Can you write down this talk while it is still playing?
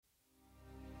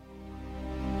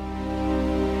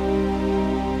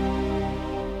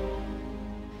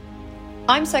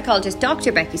I'm psychologist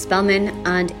Dr. Becky Spellman,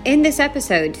 and in this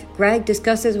episode, Greg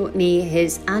discusses with me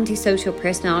his antisocial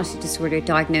personality disorder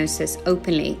diagnosis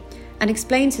openly and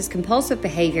explains his compulsive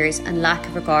behaviours and lack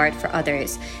of regard for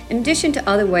others, in addition to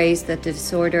other ways that the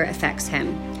disorder affects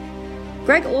him.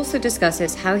 Greg also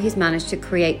discusses how he's managed to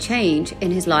create change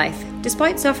in his life,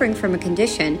 despite suffering from a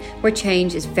condition where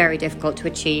change is very difficult to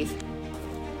achieve.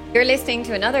 You're listening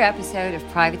to another episode of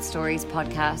Private Stories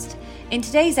podcast. In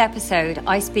today's episode,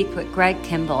 I speak with Greg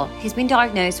Kimball. He's been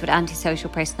diagnosed with antisocial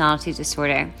personality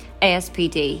disorder,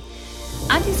 ASPD.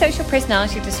 Antisocial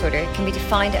personality disorder can be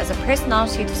defined as a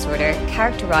personality disorder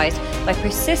characterized by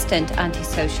persistent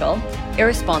antisocial,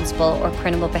 irresponsible, or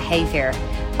criminal behavior,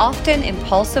 often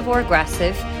impulsive or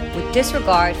aggressive, with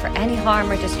disregard for any harm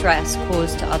or distress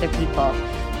caused to other people,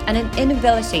 and an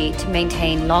inability to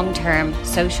maintain long-term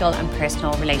social and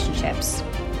personal relationships.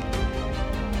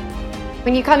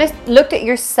 When you kind of looked at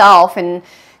yourself and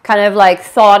kind of like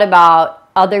thought about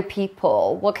other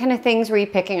people, what kind of things were you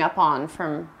picking up on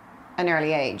from an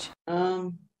early age?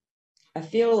 I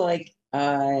feel like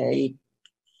I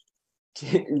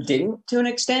didn't to an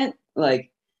extent. I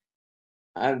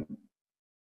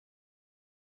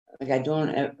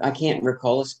can't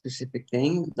recall a specific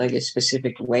thing, like a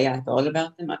specific way I thought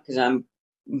about them, because I'm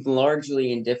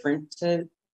largely indifferent to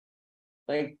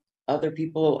like other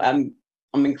people.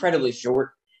 I'm incredibly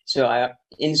short, so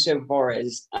insofar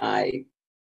as I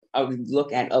would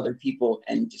look at other people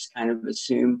and just kind of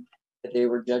assume that they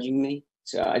were judging me.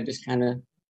 So I just kind of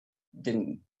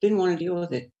didn't want to deal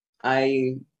with it.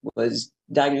 I was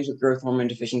diagnosed with growth hormone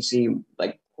deficiency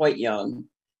like quite young,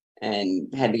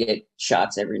 and had to get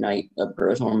shots every night of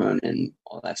growth hormone and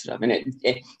all that stuff. And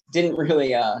it didn't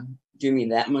really do me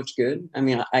that much good. I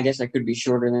mean, I guess I could be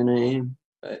shorter than I am,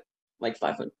 but like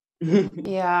 5 foot.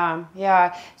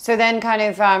 Yeah. So then kind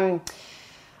of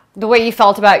the way you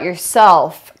felt about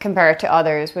yourself compared to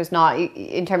others was not,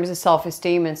 in terms of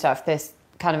self-esteem and stuff, this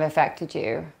kind of affected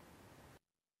you.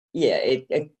 Yeah,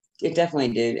 it definitely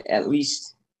did. At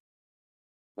least,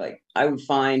 like, I would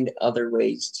find other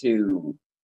ways to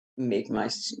make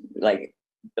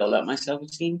build up my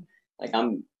self-esteem. Like,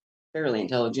 I'm fairly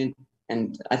intelligent,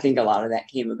 and I think a lot of that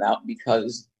came about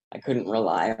because I couldn't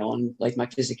rely on like my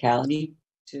physicality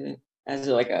as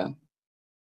like an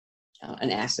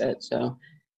asset. So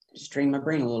I just trained my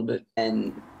brain a little bit,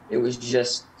 and it was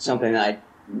just something that I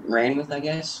ran with, I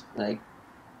guess. Like,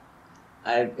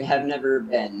 I have never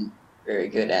been very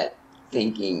good at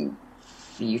thinking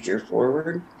future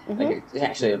forward. Mm-hmm. Like, it's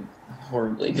actually a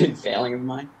horribly big failing of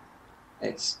mine.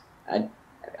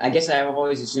 I guess I've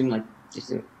always assumed like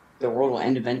just the world will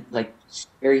end like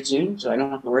very soon, so I don't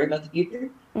have to worry about the future.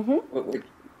 Mm-hmm. Which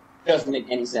doesn't make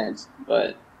any sense.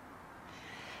 But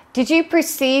did you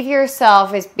perceive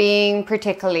yourself as being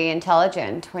particularly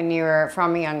intelligent when you were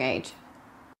from a young age?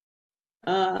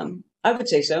 I would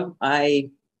say so.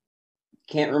 I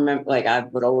can't remember. Like, I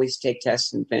would always take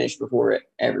tests and finish before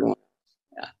everyone.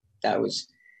 Yeah, that was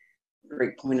a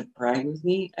great point of pride with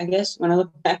me, I guess, when I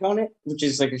look back on it, which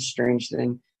is like a strange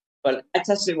thing. But I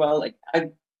tested well. Like, I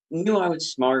knew I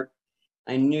was smart.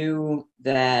 I knew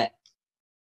that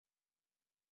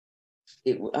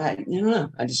I don't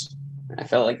know. I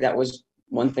felt like that was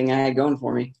one thing I had going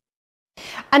for me.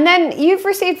 And then you've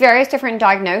received various different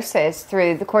diagnoses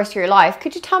through the course of your life.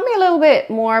 Could you tell me a little bit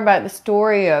more about the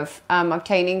story of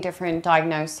obtaining different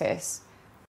diagnoses?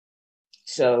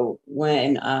 So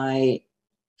when I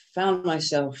found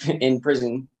myself in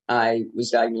prison, I was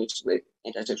diagnosed with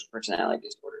antisocial personality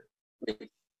disorder.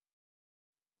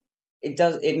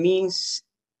 It means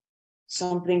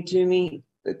something to me,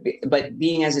 but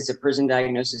being as it's a prison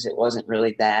diagnosis, it wasn't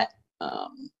really that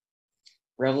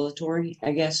revelatory,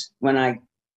 I guess. When I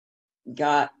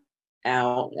got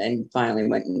out and finally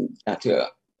went and got to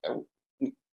a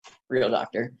real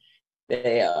doctor,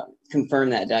 they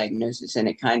confirmed that diagnosis, and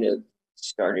it kind of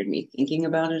started me thinking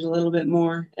about it a little bit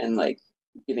more and like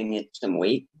giving it some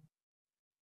weight.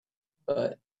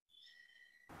 But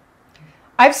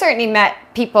I've certainly met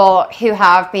people who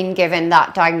have been given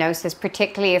that diagnosis,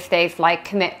 particularly if they've like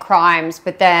commit crimes,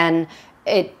 but then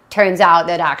it turns out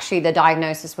that actually the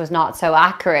diagnosis was not so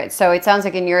accurate. So it sounds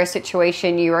like in your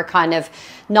situation, you were kind of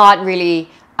not really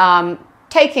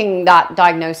taking that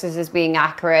diagnosis as being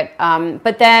accurate.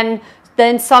 But then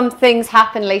some things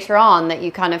happen later on that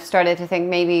you kind of started to think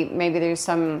maybe there's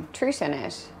some truth in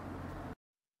it.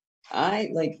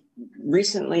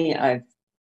 Recently I've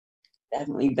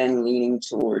definitely been leaning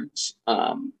towards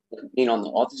being on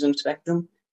the autism spectrum.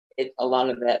 A lot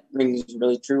of that rings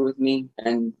really true with me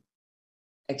and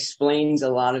explains a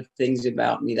lot of things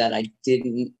about me that I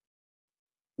didn't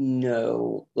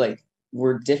know, like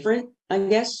were different, I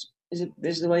guess,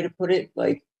 is the way to put it.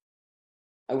 Like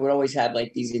I would always have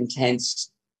like these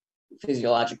intense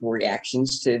physiological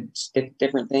reactions to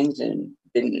different things, and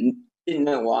didn't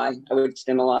know why. I would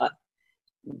stim a lot.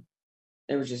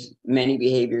 There was just many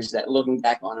behaviors that, looking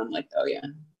back on, I'm like, oh yeah,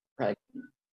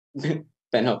 probably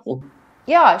been helpful.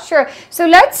 Yeah, sure. So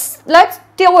let's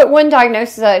deal with one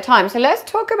diagnosis at a time. So let's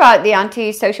talk about the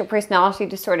antisocial personality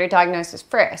disorder diagnosis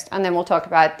first, and then we'll talk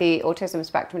about the autism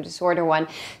spectrum disorder one.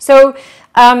 So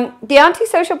the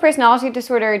antisocial personality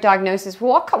disorder diagnosis,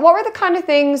 what were the kind of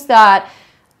things that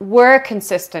were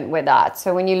consistent with that?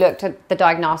 So when you looked at the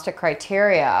diagnostic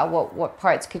criteria, what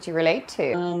parts could you relate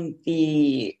to?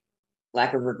 The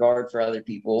lack of regard for other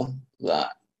people.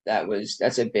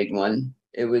 That's a big one.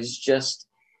 It was just,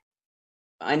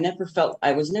 I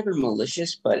was never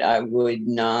malicious, but I would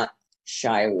not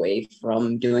shy away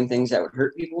from doing things that would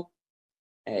hurt people.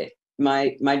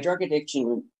 My drug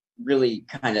addiction really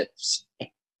kind of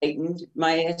heightened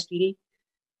my SPD,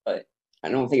 but I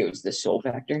don't think it was the sole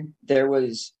factor.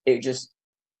 It just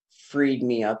freed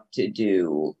me up to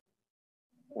do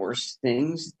worse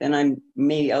things than I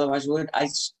maybe otherwise would. I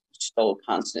stole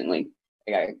constantly.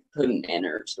 Like I couldn't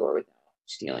enter a store without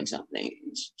stealing something.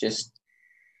 It's just,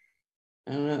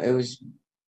 I don't know. It was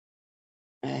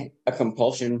a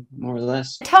compulsion, more or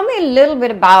less. Tell me a little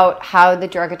bit about how the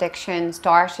drug addiction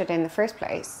started in the first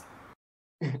place.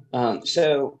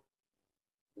 So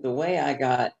the way I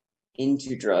got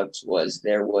into drugs was,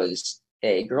 there was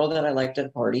a girl that I liked at a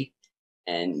party,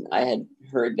 and I had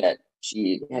heard that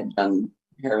she had done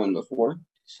heroin before.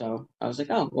 So I was like,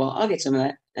 oh, well, I'll get some of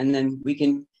that, and then we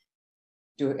can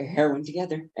do heroin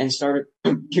together and start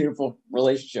a beautiful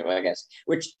relationship, I guess,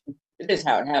 which is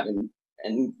how it happened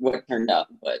and what it turned out.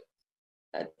 But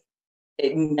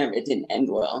it didn't end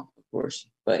well, of course.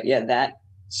 But yeah, that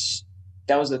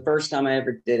was the first time I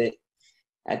ever did it,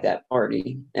 at that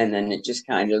party, and then it just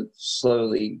kind of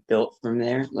slowly built from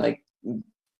there. Like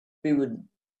we would,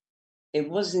 it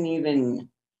wasn't even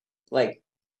like,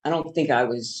 I don't think I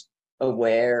was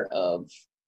aware of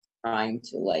trying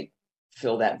to like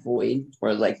fill that void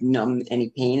or like numb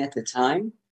any pain at the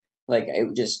time. Like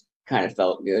it just kind of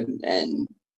felt good and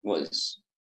was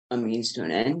a means to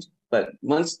an end. But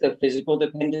once the physical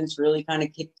dependence really kind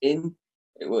of kicked in,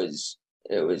 it was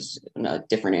a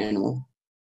different animal.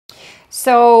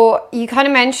 So you kind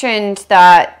of mentioned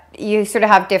that you sort of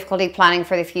have difficulty planning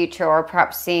for the future or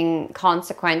perhaps seeing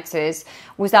consequences.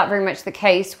 Was that very much the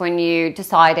case when you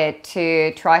decided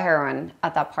to try heroin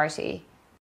at that party?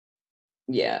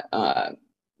 Yeah,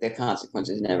 the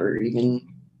consequences never even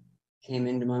came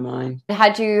into my mind.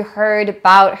 Had you heard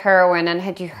about heroin and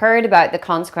had you heard about the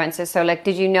consequences? So like,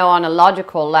 did you know on a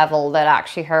logical level that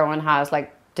actually heroin has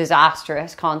like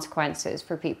disastrous consequences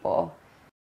for people?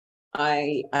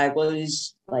 I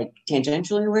was like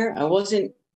tangentially aware. I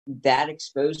wasn't that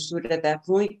exposed to it at that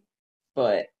point,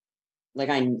 but like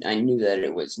I knew that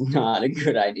it was not a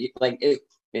good idea. Like it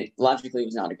logically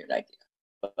was not a good idea.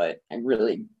 But I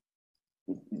really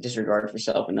disregard for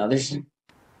self and others.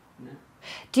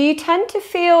 Do you tend to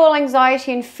feel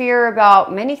anxiety and fear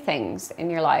about many things in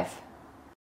your life?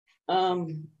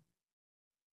 Um,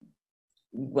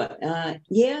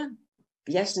 yeah,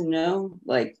 yes and no.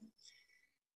 Like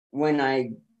when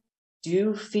I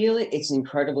do feel it, it's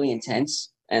incredibly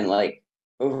intense and like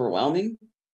overwhelming,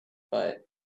 but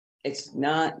it's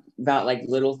not about like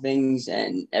little things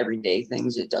and everyday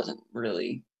things. I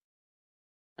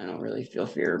don't really feel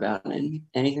fear about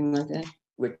anything like that,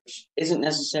 which isn't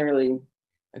necessarily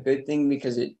a good thing,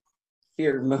 because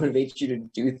fear motivates you to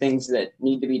do things that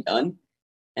need to be done,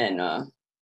 and I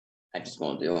just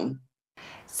won't do them.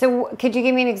 So could you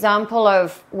give me an example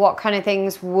of what kind of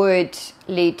things would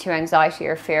lead to anxiety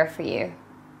or fear for you?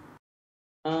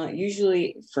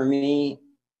 Usually for me,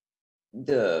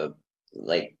 the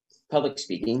like public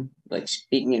speaking, like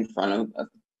speaking in front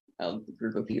of a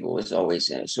group of people, is always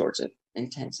a source of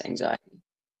intense anxiety.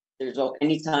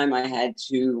 Anytime I had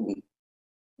to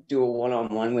do a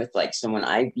one-on-one with like someone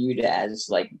I viewed as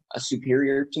like a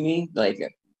superior to me, like a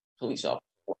police officer,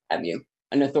 what have you,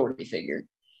 an authority figure,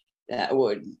 that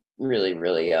would really,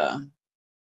 really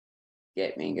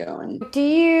get me going. Do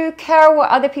you care what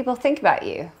other people think about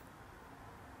you?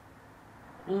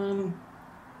 Um,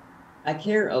 I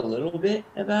care a little bit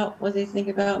about what they think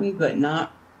about me, but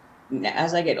not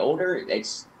as I get older,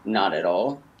 it's not at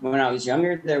all. When I was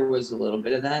younger, there was a little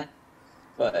bit of that,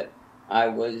 but I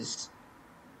was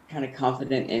kind of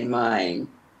confident in my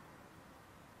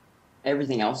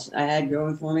everything else I had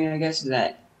going for me, I guess,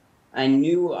 that I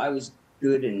knew I was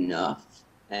good enough,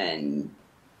 and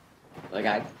like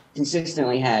I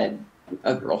consistently had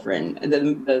a girlfriend.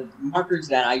 The markers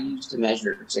that I used to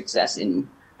measure success in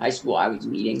high school, I was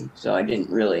meeting, so I didn't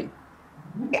really.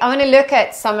 I want to look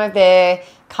at some of the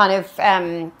kind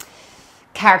of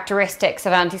characteristics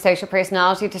of antisocial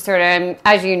personality disorder.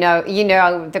 As you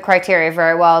know the criteria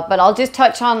very well, but I'll just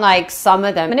touch on like some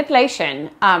of the manipulation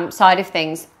side of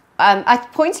things.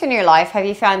 At points in your life, have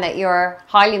you found that you're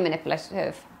highly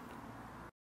manipulative?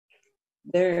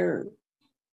 There,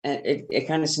 and it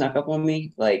kind of snuck up on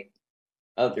me. Like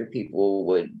other people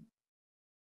would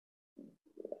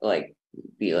like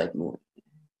be like more.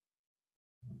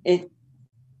 It,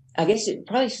 I guess it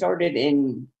probably started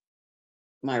in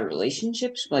my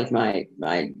relationships, like my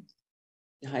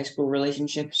high school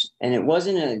relationships, and it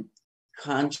wasn't a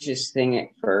conscious thing at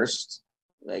first.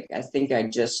 Like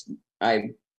I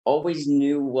always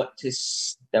knew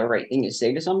the right thing to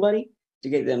say to somebody to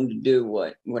get them to do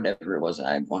whatever it was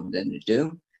I wanted them to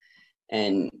do.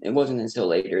 And it wasn't until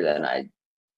later that I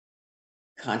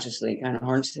consciously kind of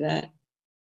harnessed to that.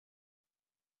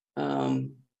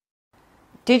 Um,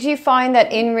 Did you find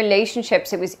that in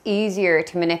relationships it was easier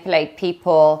to manipulate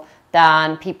people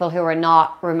than people who were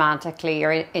not romantically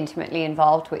or intimately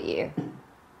involved with you?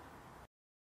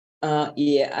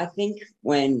 yeah, I think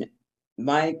when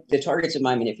the targets of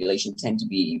my manipulation tend to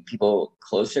be people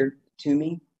closer to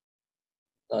me,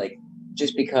 like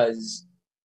just because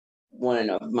one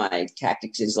of my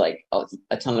tactics is like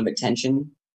a ton of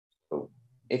attention.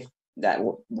 If that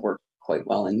worked quite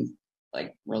well in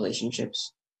like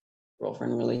relationships,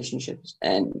 girlfriend relationships,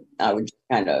 and I would just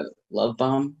kind of love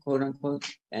bomb, quote unquote,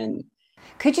 and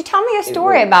Could you tell me a it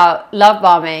story would. about love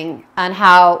bombing and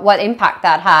how what impact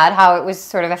that had, how it was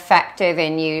sort of effective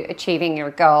in you achieving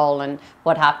your goal and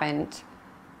what happened?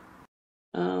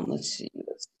 Let's see.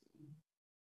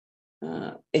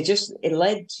 It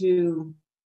led to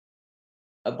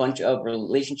a bunch of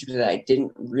relationships that I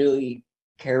didn't really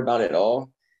care about at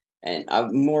all, and I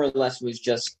more or less was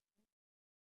just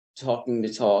talking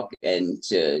to talk and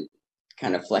to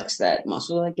kind of flex that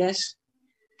muscle, I guess.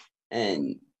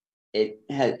 And it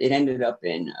ended up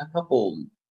in a couple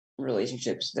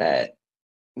relationships that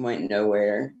went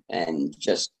nowhere and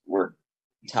just were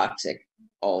toxic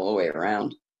all the way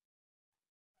around.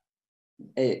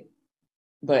 It,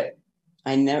 but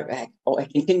I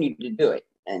continued to do it,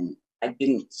 and I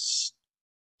didn't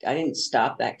I didn't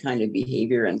stop that kind of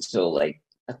behavior until like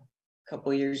a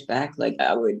couple years back. Like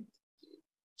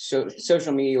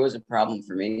social media was a problem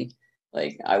for me.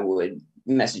 Like I would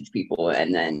message people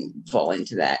and then fall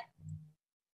into that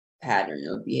pattern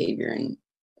of behavior and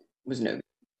was no.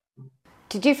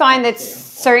 Did you find that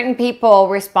certain people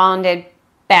responded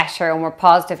better and more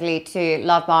positively to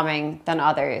love bombing than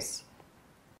others?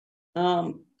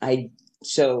 I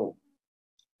so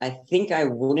I think I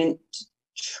wouldn't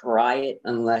try it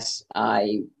unless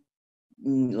I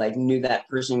like knew that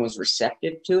person was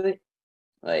receptive to it.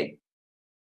 Like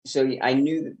so I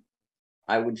knew that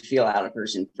I would feel out a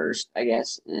person first, I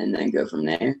guess, and then go from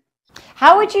there.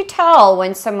 How would you tell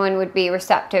when someone would be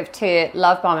receptive to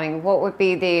love bombing? What would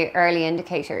be the early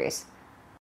indicators?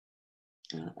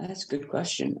 That's a good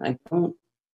question. I don't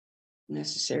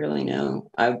necessarily know.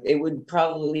 It would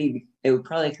probably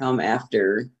come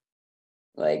after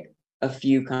like a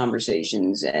few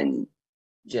conversations and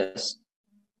just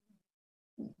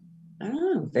I don't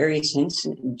know various hints,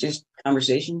 just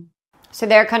conversation. So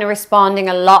they're kind of responding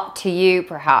a lot to you,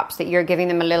 perhaps, that you're giving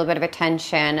them a little bit of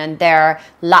attention and they're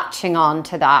latching on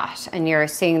to that. And you're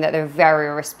seeing that they're very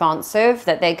responsive,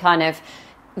 that they kind of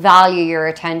value your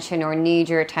attention or need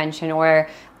your attention or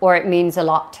it means a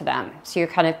lot to them. So you're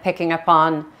kind of picking up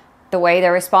on the way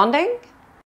they're responding.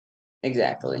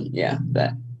 Exactly. Yeah,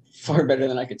 that far better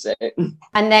than I could say it.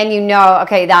 And then you know,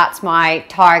 okay, that's my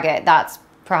target. That's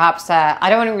perhaps, I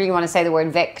don't really want to say the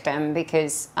word victim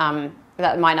because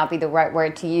that might not be the right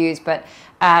word to use, but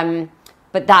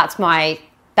that's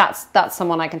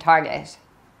someone I can target.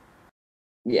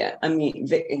 Yeah, I mean,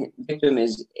 victim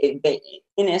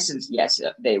in essence, yes,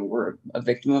 they were a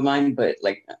victim of mine, but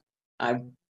like, I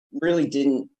really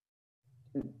didn't.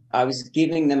 I was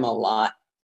giving them a lot,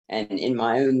 and in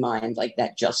my own mind, like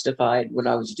that justified what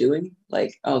I was doing.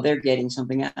 Like, oh, they're getting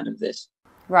something out of this.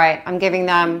 Right. I'm giving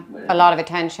them a Whatever. lot of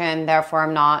attention, therefore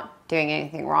I'm not doing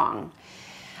anything wrong.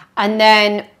 And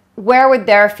then where would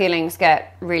their feelings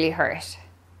get really hurt?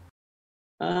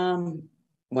 Um,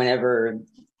 Whenever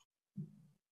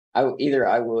I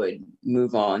would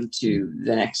move on to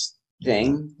the next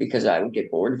thing because I would get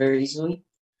bored very easily,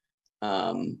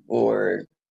 or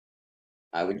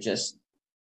I would just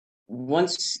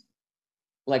once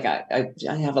like I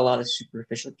have a lot of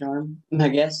superficial charm, I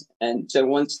guess. And so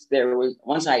once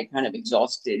I kind of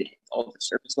exhausted all the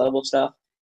surface level stuff,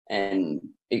 and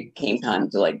it came time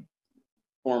to like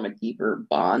form a deeper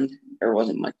bond, there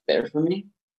wasn't much there for me.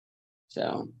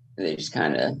 So they just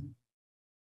kind of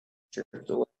drifted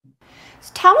away.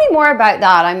 So tell me more about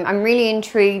that. I'm really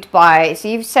intrigued by. So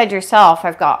you've said yourself,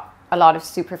 I've got a lot of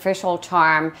superficial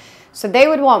charm. So they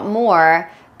would want more.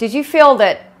 Did you feel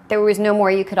that there was no more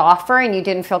you could offer, and you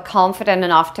didn't feel confident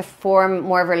enough to form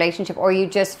more of a relationship, or you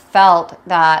just felt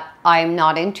that I'm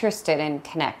not interested in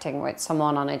connecting with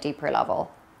someone on a deeper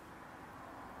level?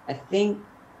 I think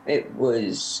it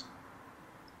was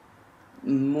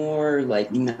more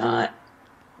like not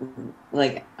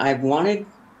like I wanted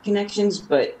connections,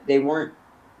 but they weren't.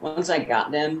 Once I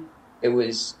got them, it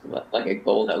was like a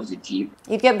goal that was achieved.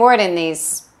 You'd get bored in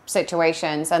these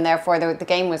situations, and therefore the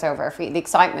game was over for you. The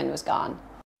excitement was gone.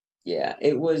 Yeah,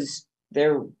 it was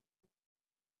there.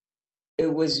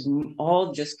 It was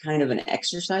all just kind of an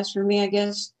exercise for me, I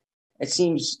guess. It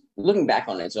seems, looking back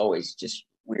on it, it's always just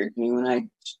weird to me when I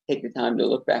take the time to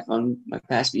look back on my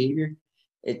past behavior.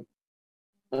 It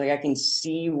like I can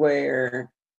see where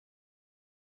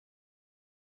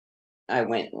I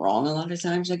went wrong a lot of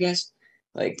times, I guess.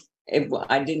 Like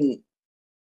I didn't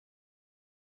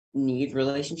need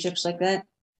relationships like that,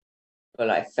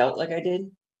 but I felt like I did.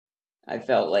 I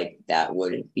felt like that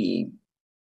would be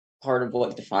part of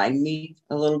what defined me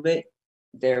a little bit.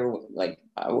 Like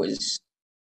I was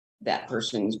that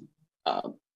person's uh,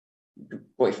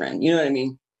 boyfriend. You know what I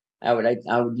mean? I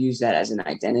would use that as an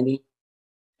identity,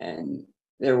 and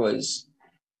there was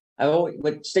I always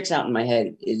what sticks out in my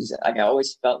head is like I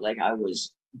always felt like I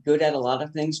was good at a lot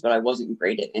of things, but I wasn't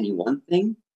great at any one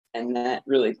thing, and that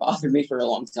really bothered me for a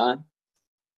long time.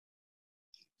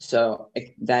 So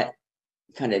that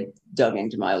kind of dug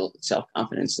into my self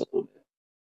confidence a little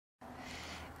bit.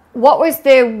 What was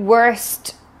the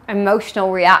worst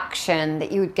emotional reaction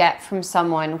that you would get from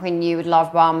someone when you would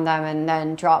love bomb them and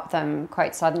then drop them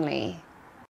quite suddenly?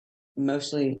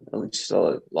 Mostly just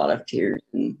a lot of tears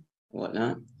and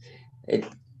whatnot. It,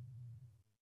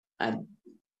 I,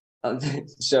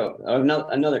 so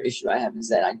another issue I have is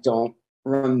that I don't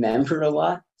remember a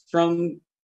lot from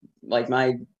like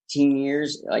my teen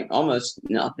years, like almost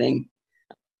nothing.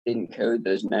 Didn't code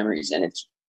those memories, and it's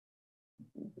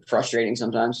frustrating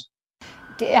sometimes.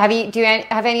 Do you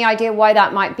have any idea why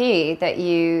that might be, that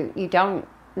you don't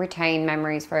retain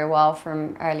memories very well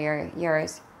from earlier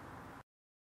years?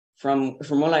 From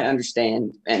what I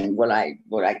understand and what I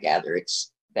gather,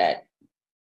 it's that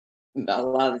a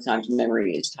lot of the times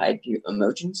memory is tied to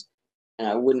emotions, and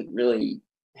I wouldn't really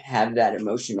have that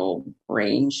emotional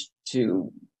range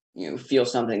to feel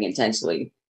something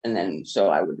intensely, and then so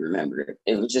I would remember it.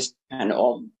 It was just kind of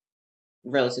all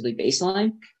relatively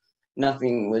baseline.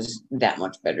 Nothing was that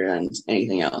much better than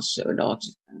anything else, so it all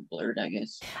just kind of blurred, I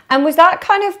guess. And was that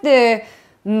kind of the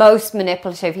most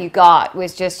manipulative you got,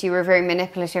 was just you were very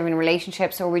manipulative in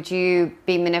relationships, or would you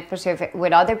be manipulative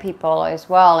with other people as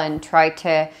well and try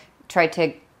to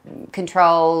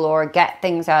control or get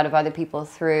things out of other people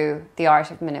through the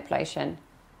art of manipulation?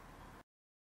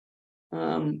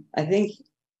 I think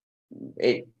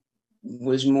it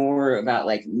was more about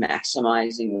like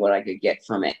maximizing what I could get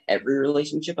from it every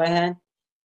relationship I had.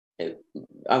 It,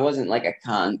 I wasn't like a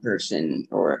con person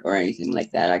or anything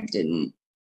like that.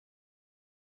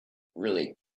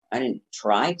 Really I didn't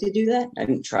try to do that. I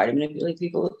didn't try to manipulate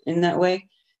people in that way.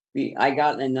 I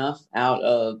got enough out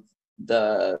of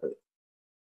the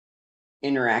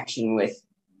interaction with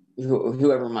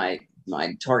whoever my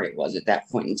target was at that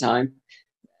point in time.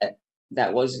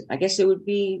 That was, I guess, it would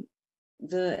be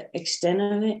the extent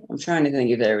of it. I'm trying to think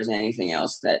if there was anything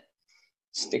else that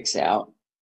sticks out.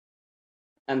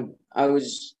 I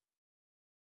was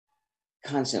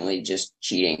constantly just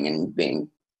cheating and being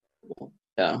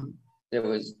so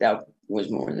that was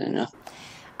more than enough.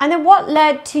 And then what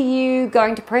led to you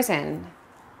going to prison?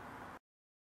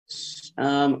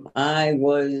 I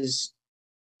was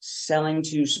selling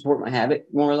to support my habit,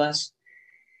 more or less,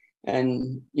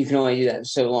 and you can only do that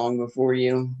so long before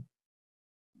you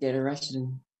get arrested.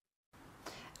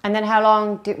 And then how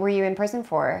long were you in prison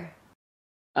for?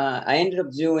 I ended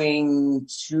up doing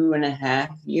 2.5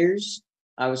 years.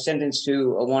 I was sentenced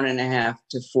to a 1.5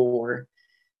 to 4,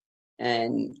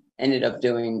 and ended up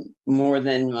doing more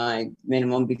than my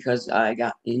minimum because I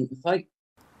got in the fight.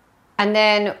 And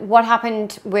then what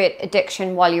happened with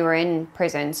addiction while you were in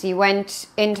prison? So you went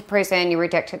into prison, you were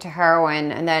addicted to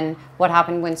heroin, and then what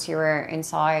happened once you were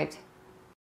inside?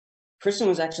 Prison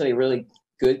was actually a really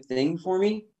good thing for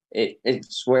me.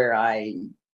 It's where I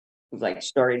like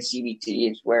started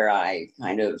CBT is where I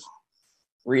kind of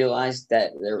realized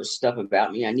that there was stuff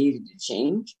about me I needed to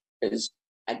change because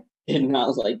I did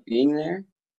not like being there.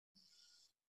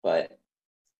 But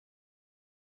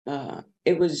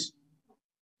it was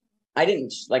I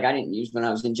didn't use when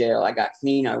I was in jail. I got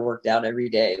clean. I worked out every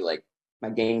day. Like I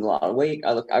gained a lot of weight.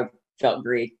 I felt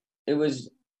great. It was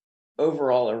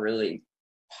overall a really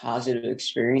positive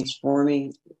experience for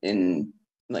me in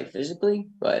like physically,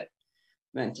 but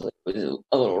mentally it was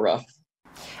a little rough.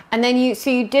 And then you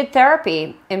did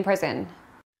therapy in prison.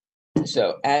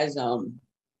 So as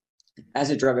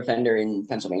a drug offender in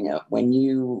Pennsylvania, when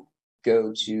you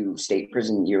go to state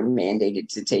prison, you're mandated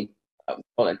to take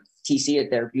a TC, a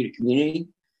therapeutic community.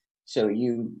 So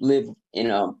you live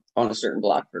on a certain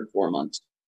block for 4 months,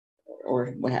 or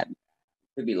what have you.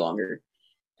 Could be longer,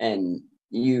 and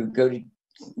you go to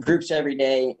groups every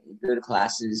day, go to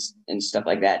classes and stuff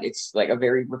like that. It's like a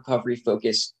very recovery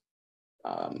focused,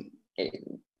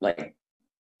 like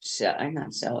I'm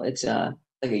not cell. It's like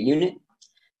a unit.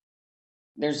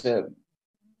 It's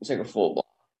like a full block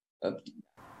of.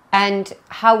 And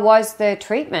how was the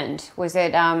treatment? Was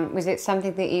it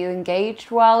something that you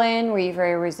engaged well in? Were you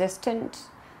very resistant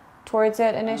towards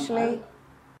it initially?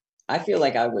 I feel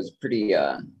like I was pretty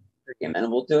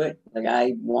amenable to it. Like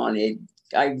I wanted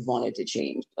to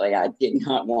change. Like I didn't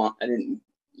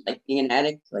like being an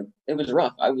addict. Like it was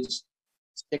rough. I was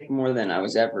sick more than I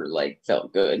was ever like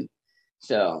felt good.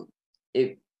 So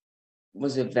it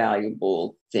was a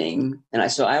valuable thing. And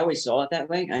I always saw it that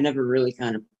way. I never really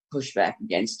kind of pushed back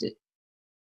against it.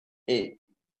 It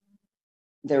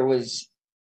there was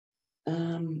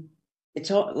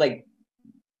it's all like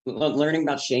learning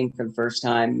about shame for the first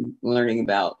time, learning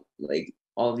about like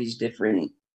all these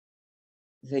different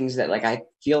things that like I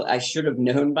feel I should have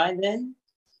known by then,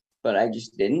 but I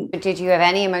just didn't. Did you have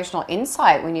any emotional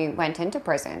insight when you went into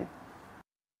prison?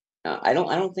 I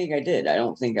don't think I did. I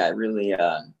don't think I really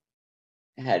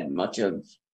had much of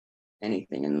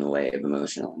anything in the way of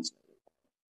emotional insight.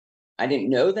 I didn't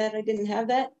know that I didn't have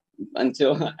that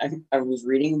until I was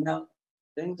reading about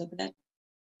things like that.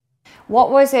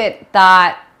 What was it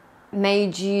that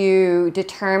made you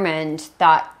determined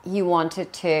that you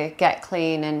wanted to get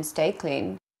clean and stay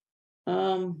clean?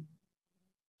 Um,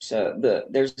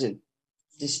 there's a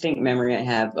distinct memory I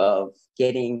have of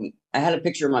getting. I had a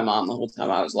picture of my mom the whole time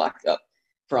I was locked up.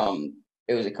 From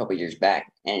it was a couple years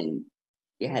back, and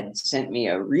she had sent me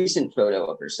a recent photo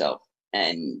of herself,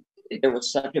 and there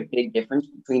was such a big difference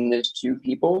between those two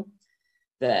people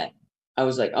that I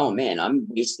was like, oh man, I'm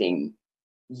wasting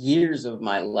years of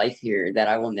my life here that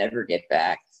I will never get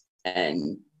back.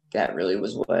 And that really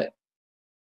was what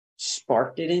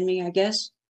sparked it in me, I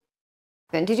guess.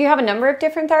 And did you have a number of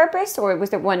different therapists, or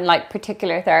was it one like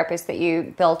particular therapist that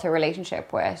you built a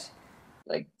relationship with?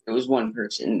 Like it was one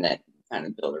person that kind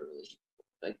of built a relationship.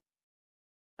 Like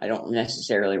I don't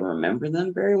necessarily remember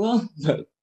them very well, but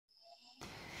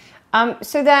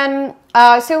So then,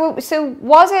 so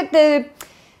was it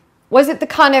the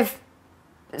kind of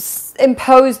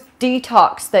imposed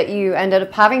detox that you ended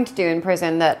up having to do in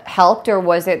prison that helped, or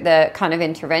was it the kind of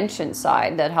intervention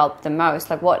side that helped the most?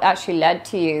 Like, what actually led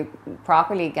to you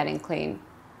properly getting clean?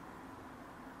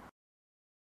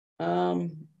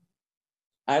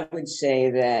 I would say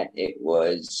that it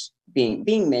was being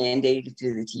mandated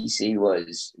to the TC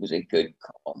was a good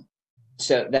call.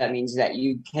 So that means that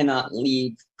you cannot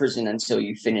leave prison until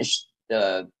you finish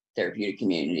the therapeutic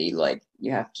community. Like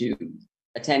you have to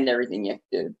attend everything, you have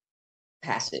to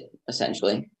pass it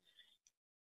essentially.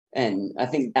 And I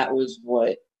think that was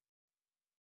what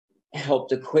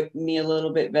helped equip me a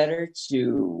little bit better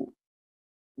to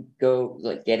go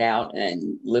like get out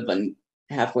and live a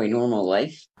halfway normal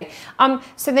life.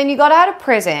 So then you got out of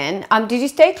prison. Did you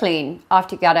stay clean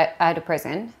after you got out of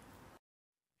prison?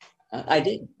 I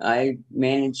did. I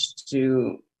managed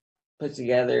to put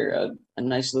together a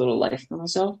nice little life for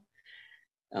myself.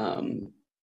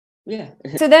 Yeah.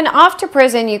 So then after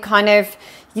prison,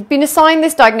 you'd been assigned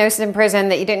this diagnosis in prison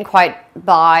that you didn't quite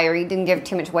buy or you didn't give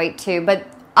too much weight to. But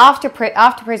after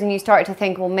prison, you started to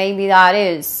think, well, maybe that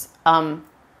is an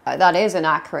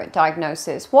accurate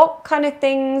diagnosis. What kind of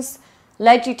things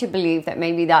led you to believe that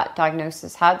maybe that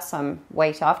diagnosis had some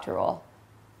weight after all?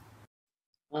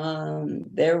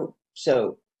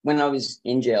 So when I was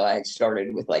in jail, I had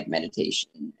started with like meditation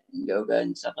and yoga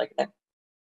and stuff like that.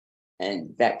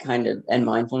 And that kind of, and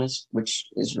mindfulness, which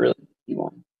is really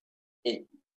one. It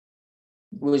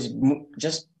was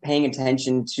just paying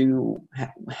attention to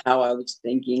how I was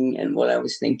thinking and what I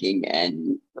was thinking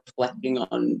and reflecting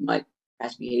on my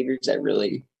past behaviors that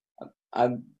really,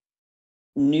 I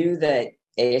knew that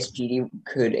ASPD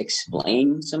could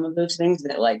explain some of those things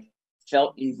that like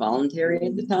felt involuntary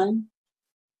at the time.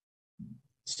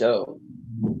 So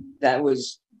that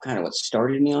was kind of what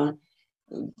started me on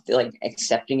it, like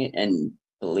accepting it and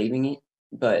believing it.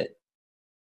 But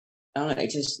I don't know,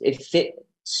 it fit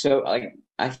so like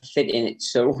I fit in it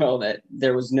so well that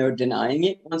there was no denying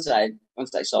it once I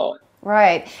saw it.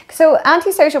 Right. So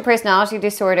antisocial personality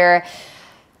disorder,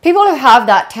 people who have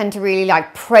that tend to really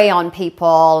like prey on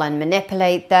people and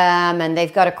manipulate them, and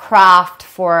they've got a craft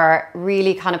for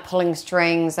really kind of pulling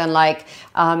strings, and like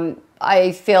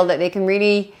I feel that they can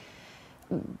really,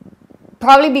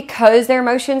 probably because their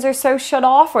emotions are so shut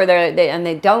off, or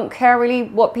they don't care really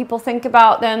what people think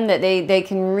about them, that they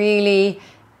can really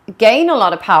gain a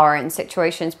lot of power in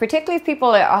situations, particularly if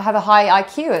people have a high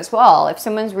IQ as well. If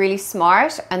someone's really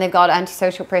smart and they've got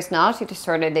antisocial personality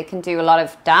disorder, they can do a lot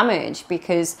of damage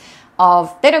because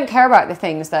they don't care about the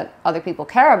things that other people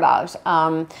care about.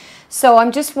 So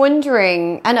I'm just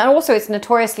wondering, and also it's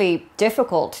notoriously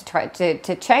difficult to try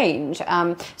to change. So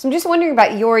I'm just wondering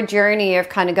about your journey of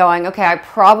kind of going, okay, I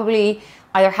probably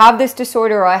either have this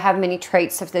disorder or I have many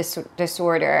traits of this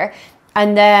disorder,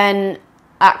 and then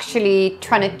actually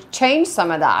trying to change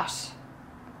some of that.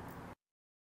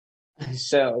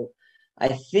 So I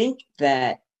think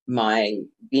that my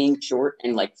being short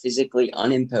and like physically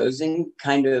unimposing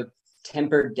kind of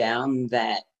tempered down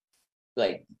that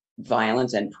like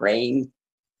violence and preying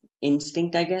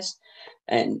instinct, I guess.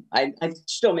 And I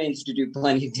still managed to do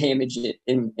plenty of damage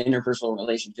in interpersonal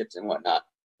relationships and whatnot.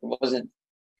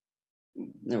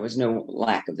 There was no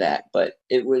lack of that, but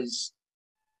it was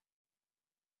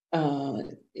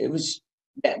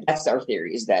that's our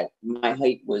theory, is that my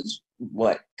height was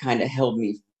what kind of held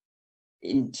me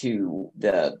into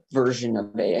the version of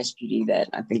ASPD that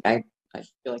I think I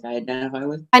feel like I identify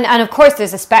with. And of course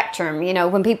there's a spectrum, you know,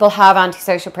 when people have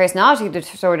antisocial personality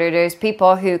disorder, there's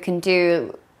people who can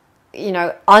do, you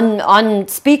know,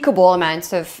 unspeakable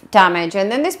amounts of damage,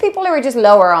 and then there's people who are just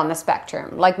lower on the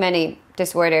spectrum, like many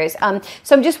disorders.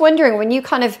 So I'm just wondering, when you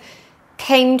kind of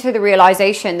came to the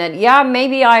realization that, yeah,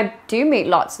 maybe I do meet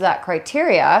lots of that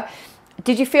criteria,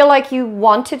 did you feel like you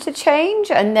wanted to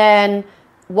change? And then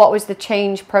what was the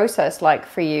change process like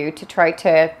for you to try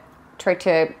to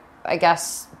I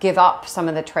guess give up some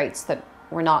of the traits that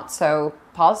were not so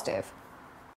positive?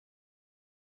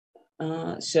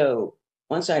 So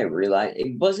once I realized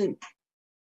it wasn't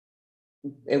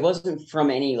from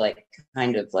any like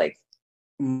kind of like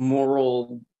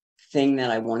moral thing that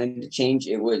I wanted to change.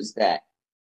 It was that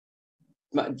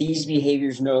these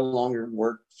behaviors no longer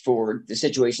worked for the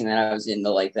situation that I was in, the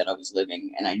life that I was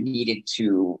living, and I needed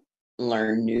to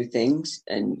learn new things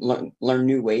and learn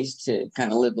new ways to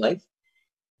kind of live life.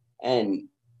 And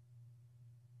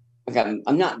like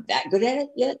I'm not that good at it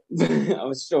yet. I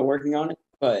was still working on it,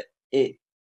 but I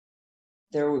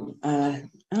don't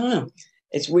know.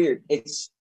 It's weird.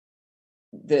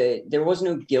 There was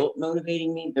no guilt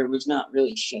motivating me. There was not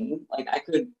really shame. Like I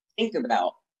could think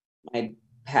about my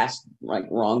past like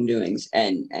wrongdoings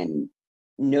and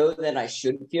know that I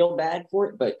should feel bad for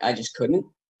it, but I just couldn't.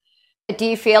 Do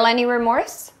you feel any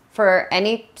remorse for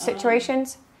any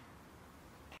situations?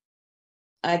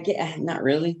 I get not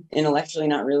really, intellectually,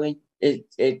 not really.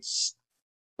 It's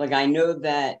like I know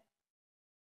that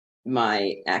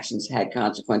my actions had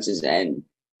consequences, and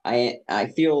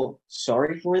I feel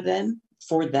sorry for them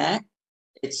for that.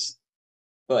 It's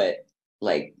but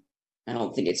like I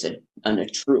don't think it's a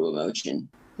true emotion.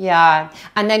 Yeah.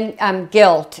 And then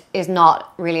guilt is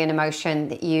not really an emotion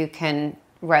that you can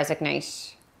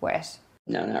resonate with.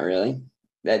 No, not really.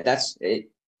 That's it.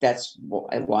 That's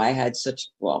why I had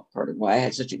part of why I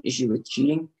had such an issue with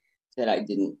cheating, that I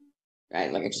didn't. I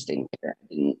just didn't care. I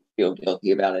didn't feel guilty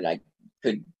about it. I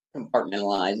could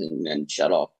compartmentalize and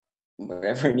shut off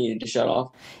whatever I needed to shut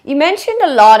off. You mentioned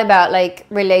a lot about like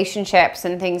relationships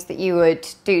and things that you would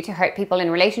do to hurt people in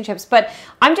relationships, but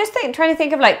I'm just trying to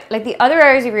think of like the other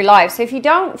areas of your life. So if you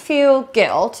don't feel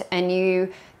guilt and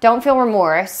you don't feel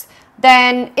remorse,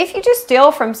 then if you just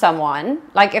steal from someone,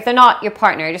 like if they're not your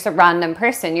partner, just a random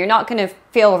person, you're not going to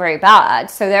feel very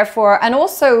bad. So therefore, and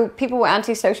also people with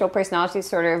antisocial personality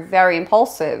disorder are very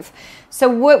impulsive. So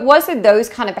what was it, those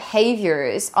kind of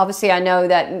behaviors? Obviously, I know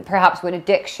that perhaps with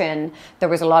addiction, there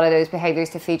was a lot of those behaviors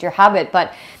to feed your habit.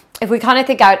 But if we kind of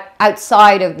think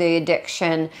outside of the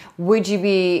addiction, would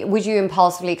you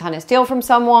impulsively kind of steal from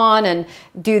someone and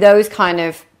do those kind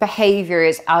of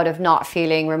behaviors out of not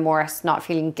feeling remorse, not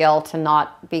feeling guilt, and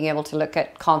not being able to look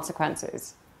at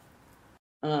consequences?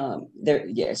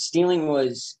 Stealing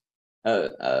was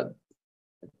a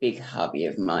big hobby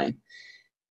of mine.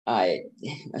 I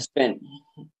spent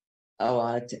a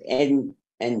lot of and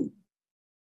and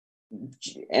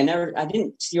I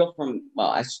didn't steal from,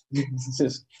 well,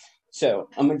 so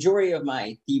a majority of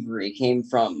my thievery came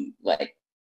from like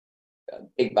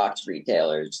big box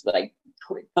retailers, like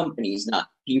companies, not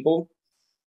people.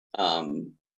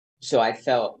 Um, so I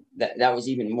felt that that was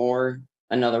even more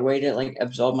another way to like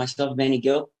absolve myself of any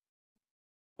guilt.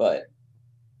 But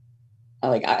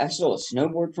I stole a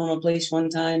snowboard from a place one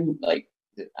time. Like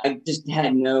I just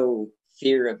had no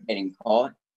fear of getting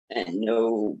caught and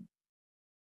no,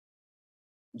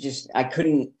 just I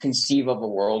couldn't conceive of a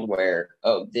world where,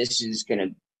 oh,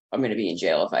 I'm gonna be in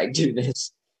jail if I do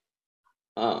this.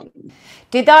 Um,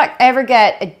 Did that ever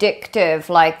get addictive,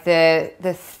 like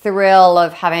the thrill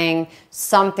of having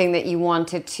something that you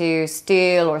wanted to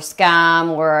steal or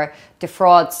scam or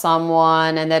defraud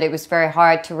someone, and that it was very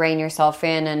hard to rein yourself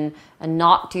in and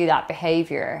not do that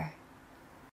behavior?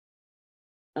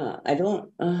 I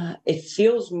don't. It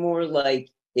feels more like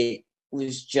it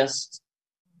was just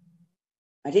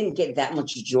I didn't get that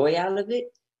much joy out of it.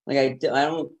 Like I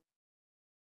don't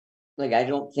like I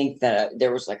don't think that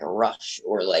there was like a rush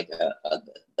or like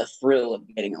a thrill of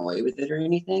getting away with it or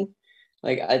anything.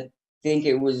 Like I think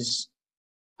it was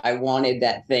I wanted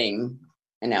that thing,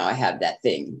 and now I have that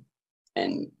thing,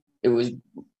 and it was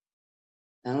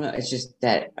I don't know. It's just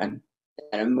that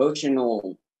that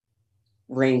emotional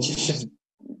range is just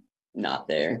not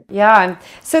there. Yeah.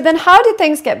 So then how did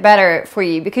things get better for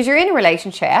you? Because you're in a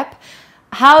relationship.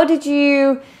 How did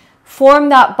you form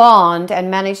that bond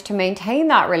and manage to maintain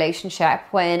that relationship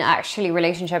when actually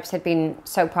relationships had been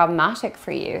so problematic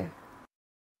for you?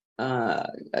 Uh,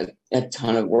 a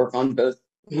ton of work on both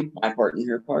my part and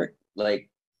her part. Like,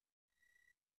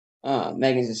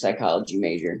 Megan's a psychology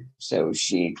major, so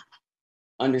she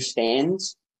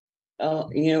understands,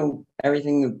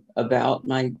 everything about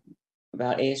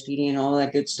ASPD and all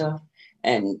that good stuff,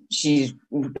 and she's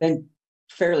been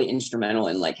fairly instrumental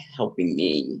in like helping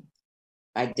me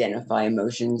identify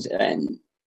emotions and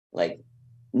like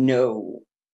know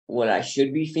what I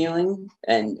should be feeling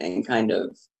and kind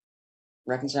of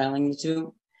reconciling the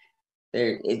two.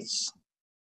 It's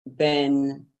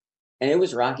been and it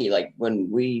was rocky. Like when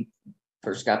we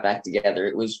first got back together,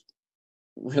 it was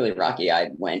really rocky. I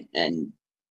went and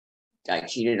I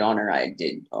cheated on her. I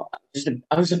did.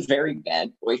 I was a very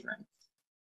bad boyfriend,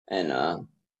 and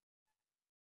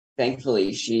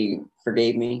thankfully she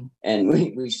forgave me, and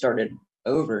we started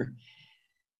over.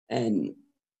 And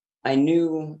I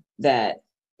knew that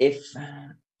if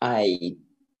I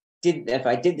if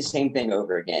I did the same thing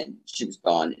over again, she was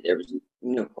gone. There was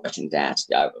no questions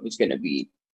asked. I was going to be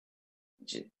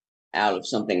out of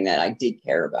something that I did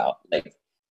care about, like,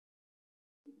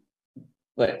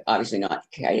 but obviously not.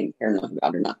 I didn't care enough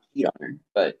about her not to cheat on her.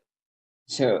 But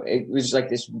so it was like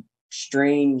this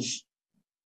strange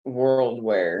world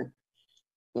where,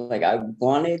 like, I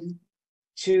wanted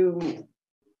to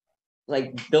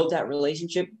like build that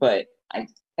relationship, but I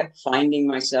kept finding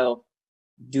myself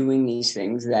doing these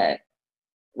things that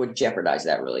would jeopardize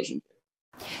that relationship.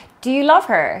 Do you love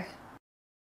her?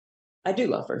 I do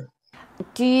love her.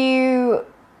 Do you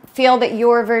feel that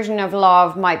your version of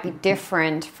love might be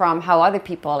different from how other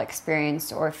people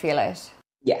experience or feel it?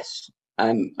 Yes,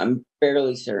 I'm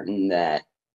fairly certain that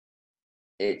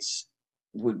it's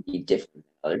would be different than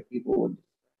other people would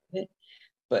it,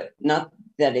 but not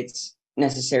that it's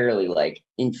necessarily like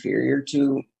inferior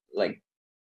to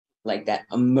like that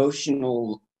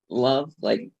emotional love.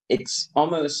 Like it's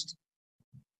almost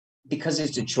because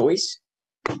it's a choice,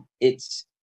 it's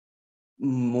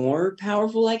more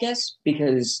powerful, I guess,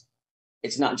 because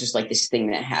it's not just like this thing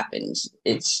that happens.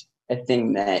 It's a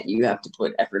thing that you have to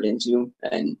put effort into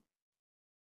and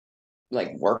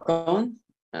like work on.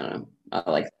 I don't know. I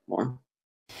like that more.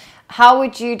 How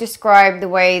would you describe the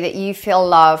way that you feel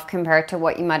love compared to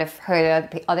what you might have heard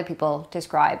other people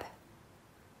describe?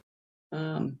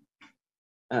 Um,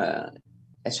 uh,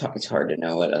 it's hard to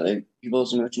know what other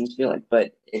people's emotions feel like,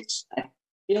 but I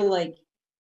feel like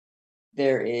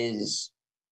there is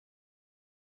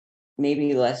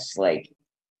maybe less like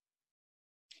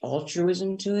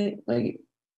altruism to it. Like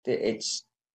it's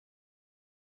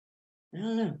I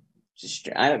don't know. Just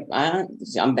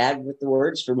I'm bad with the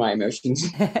words for my emotions.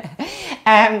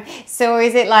 So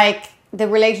is it like the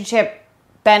relationship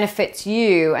benefits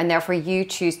you and therefore you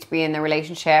choose to be in the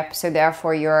relationship, so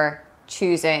therefore you're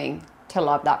choosing to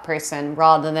love that person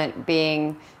rather than it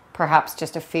being perhaps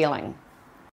just a feeling?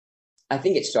 I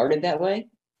think it started that way,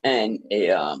 and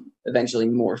it eventually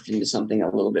morphed into something a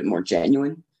little bit more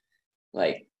genuine.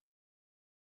 Like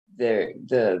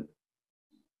the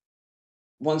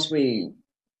once we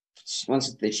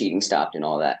once the cheating stopped and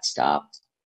all that stopped,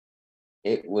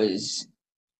 it was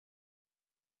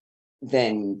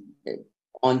then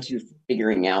onto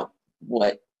figuring out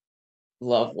what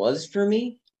love was for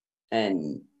me.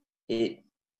 And I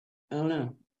don't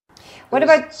know. What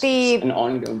about an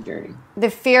ongoing journey. The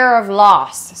fear of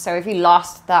loss. So if you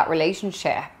lost that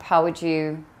relationship, how would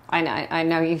you, I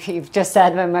know you've just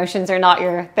said emotions are not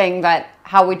your thing, but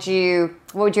what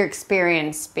would your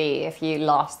experience be if you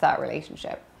lost that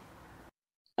relationship?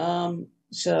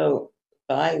 So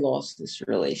if I lost this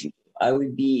relationship, I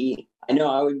would be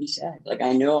sad. Like,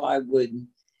 I know I would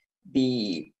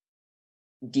be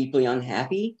deeply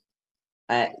unhappy.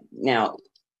 Now,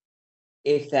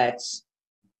 if that's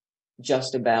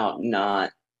just about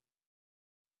not,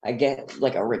 I get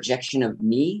like a rejection of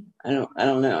me. I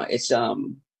don't know. It's I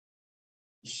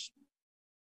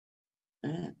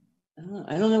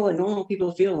don't know what normal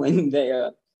people feel when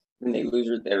they lose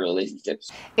their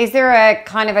relationships. Is there a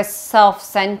kind of a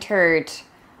self-centered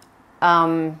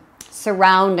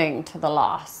surrounding to the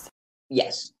loss?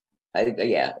 Yes,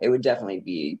 yeah, it would definitely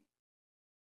be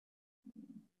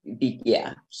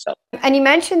yeah. So And you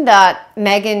mentioned that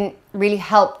Megan really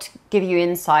helped give you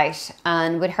insight,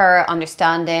 and with her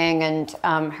understanding and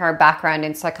her background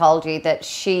in psychology, that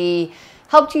she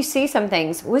helped you see some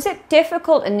things. Was it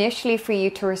difficult initially for you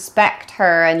to respect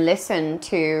her and listen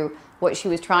to what she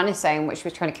was trying to say and what she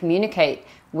was trying to communicate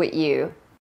with you?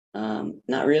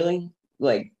 not really.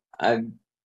 Like, I've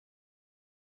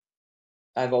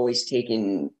always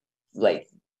taken, like,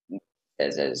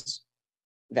 as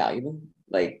valuable.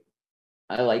 Like,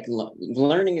 I like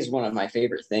learning is one of my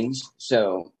favorite things.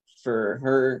 So for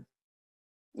her,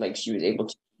 like, she was able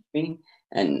to teach me,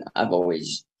 and I've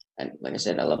always, and like I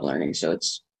said, I love learning. So it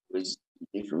was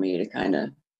easy for me to kind of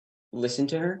listen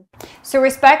to her. So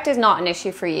respect is not an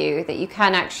issue for you, that you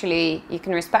can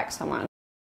respect someone.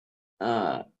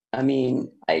 I mean,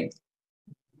 if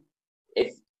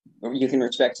you can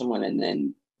respect someone and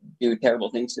then do terrible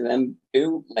things to them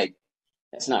too, like,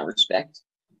 that's not respect.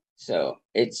 So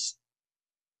it's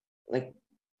like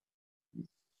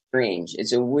strange.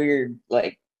 It's a weird,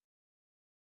 like,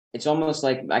 it's almost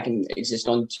like I can exist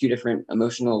on two different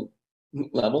emotional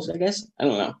levels, I guess. I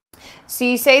don't know. So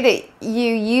you say that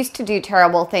you used to do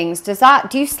terrible things. Do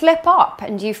you slip up,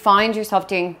 and do you find yourself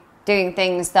doing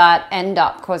things that end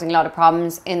up causing a lot of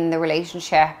problems in the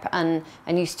relationship, and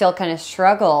you still kind of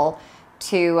struggle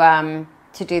to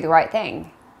do the right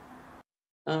thing?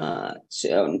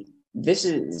 So this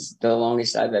is the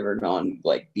longest I've ever gone,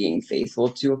 like, being faithful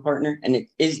to a partner, and it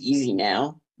is easy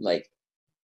now. Like,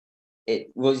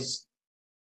 it was,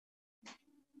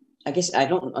 I guess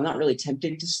I'm not really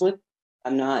tempted to slip.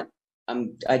 I'm not,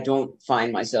 I don't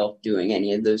find myself doing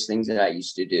any of those things that I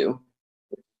used to do.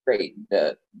 Great.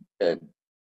 The, like,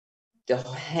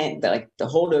 the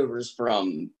holdovers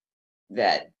from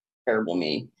that terrible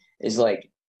me is like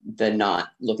the not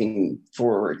looking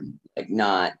forward, like,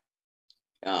 not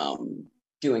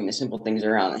doing the simple things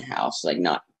around the house, like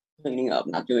not cleaning up,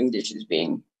 not doing dishes,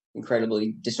 being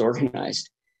incredibly disorganized.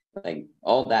 Like,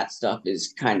 all that stuff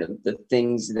is kind of the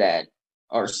things that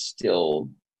are still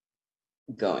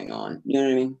going on. You know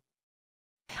what I mean?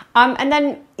 And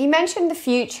then you mentioned the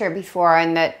future before,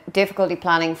 and that difficulty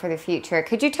planning for the future.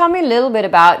 Could you tell me a little bit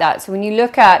about that? So when you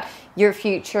look at your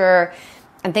future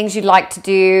and things you'd like to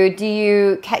do,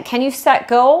 can you set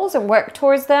goals and work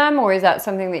towards them, or is that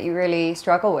something that you really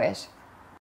struggle with?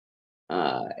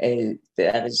 And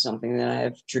that is something that I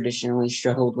have traditionally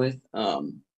struggled with.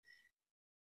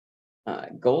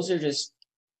 Goals are just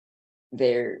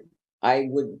there. I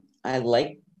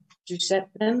like to set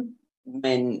them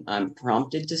when I'm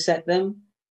prompted to set them,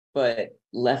 but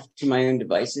left to my own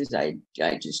devices, I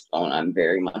just don't. I'm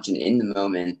very much an in the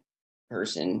moment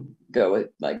person. Go with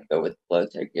the flow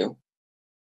type deal.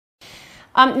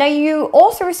 Now, you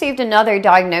also received another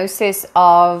diagnosis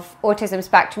of autism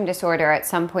spectrum disorder at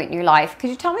some point in your life. Could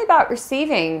you tell me about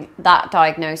receiving that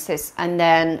diagnosis and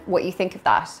then what you think of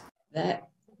that? That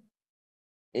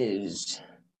is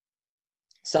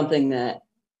something that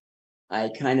I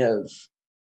kind of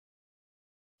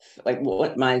like.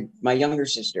 What my younger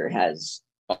sister has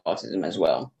autism as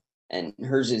well, and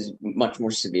hers is much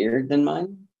more severe than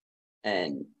mine.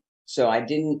 And so I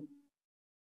didn't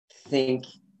think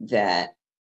that,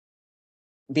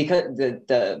 because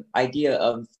the idea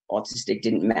of autistic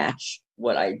didn't match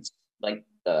what I like,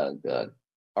 the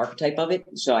archetype of it.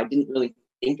 So I didn't really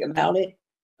think about it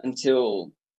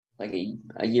until like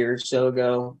a year or so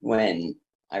ago, when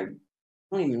I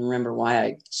don't even remember why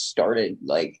I started,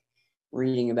 like,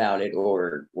 reading about it,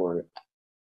 or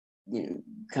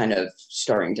kind of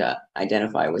starting to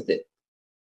identify with it.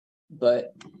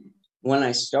 But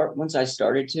once I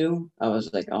started to, I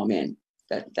was like, oh man,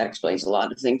 that explains a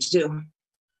lot of things too.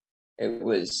 it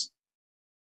was,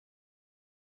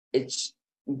 it's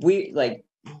we like,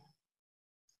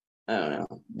 I don't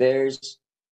know. There's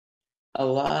a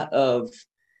lot of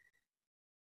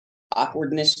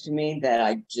awkwardness to me that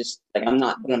I just like. I'm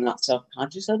not self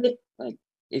conscious of it. Like,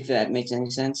 if that makes any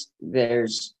sense.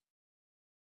 There's,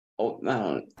 oh, I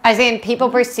don't As in, people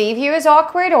perceive you as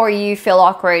awkward, or you feel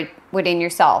awkward within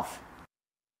yourself?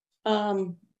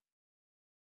 um,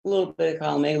 a little bit of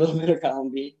column A, a little bit of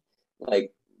column B.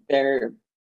 Like, there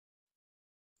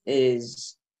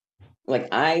is, like,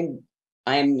 I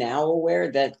am now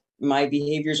aware that my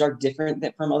behaviors are different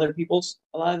than from other people's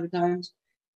a lot of the times.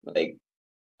 Like,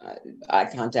 uh, eye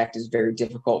contact is very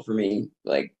difficult for me.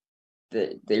 Like,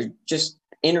 they're just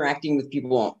interacting with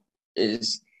people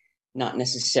is not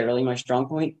necessarily my strong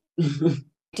point.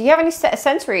 Do you have any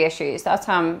sensory issues? That's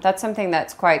something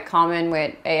that's quite common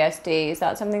with ASD. Is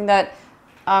that something that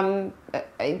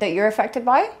you're affected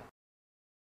by?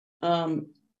 um,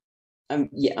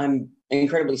 I'm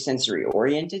incredibly sensory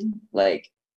oriented. Like,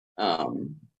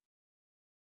 um,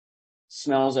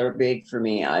 smells are big for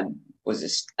me. I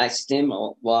stim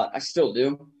a lot. I still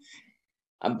do.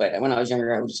 But when I was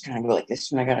younger, I would just kind of go like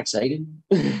this when I got excited.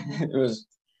 It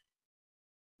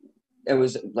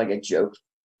was like a joke.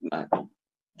 Uh,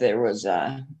 there was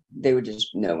they would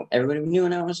just know, everybody knew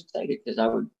when I was excited because I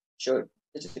would show it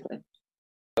physically.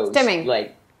 Those, Stimming.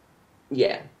 like,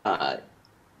 yeah,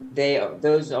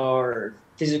 those are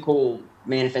physical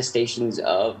manifestations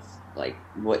of, like,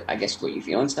 what I guess what you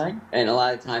feel inside, and a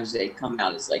lot of times they come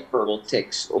out as like verbal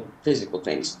tics or physical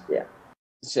things. Yeah.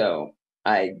 So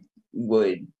I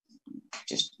would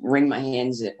just wring my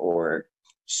hands or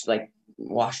just like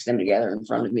wash them together in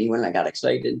front of me when I got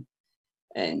excited,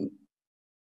 and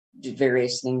do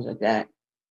various things like that.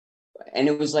 And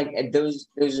it was like, those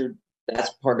are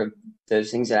that's part of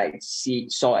those things that I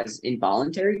saw as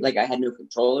involuntary. Like, I had no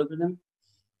control over them.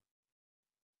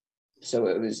 So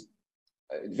it was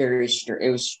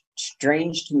it was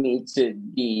strange to me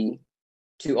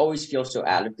to always feel so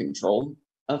out of control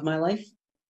of my life.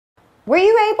 Were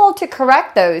you able to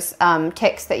correct those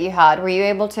tics that you had? Were you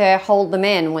able to hold them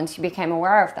in once you became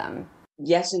aware of them?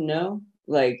 Yes and no.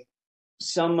 Like,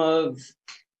 some of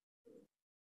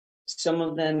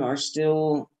them are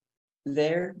still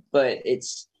there, but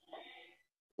it's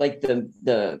like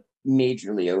the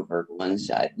majorly overt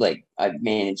ones I've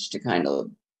managed to kind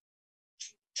of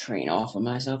train off of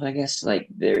myself, I guess. Like,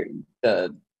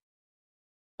 the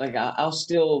like I'll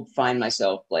still find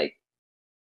myself like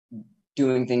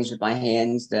doing things with my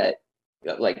hands that,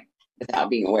 like, without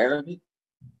being aware of it,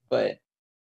 but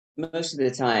most of the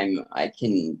time I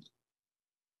can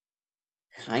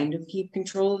kind of keep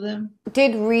control of them.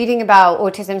 Did reading about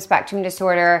autism spectrum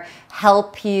disorder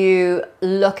help you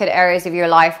look at areas of your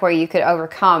life where you could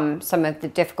overcome some of the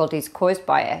difficulties caused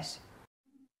by it?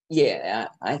 Yeah,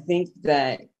 I think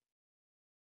that,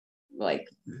 like,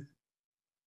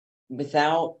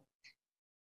 without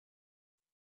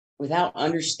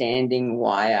understanding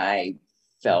why I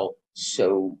felt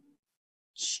so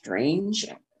strange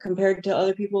compared to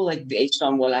other people, like, based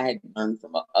on what I had learned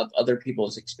from of other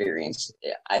people's experience,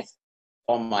 I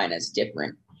saw mine as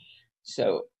different.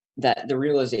 So that the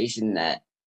realization that,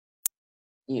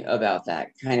 about that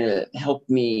kind of helped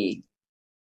me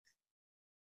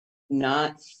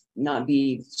not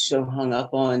be so hung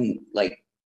up on, like,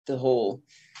 the whole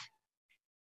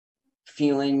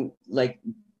feeling like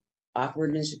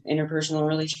awkwardness in interpersonal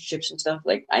relationships and stuff.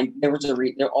 Like, there was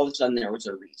there all of a sudden there was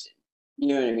a reason. You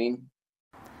know what I mean?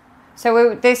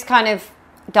 So this kind of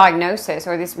diagnosis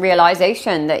or this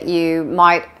realization that you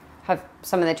might have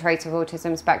some of the traits of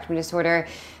autism spectrum disorder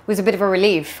was a bit of a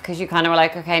relief, because you kind of were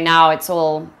like, okay, now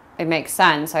it makes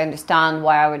sense. I understand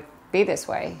why I would be this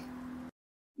way.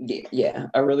 Yeah,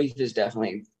 a relief is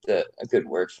definitely a good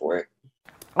word for it.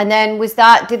 And then did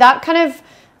that kind of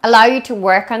allow you to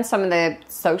work on some of the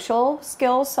social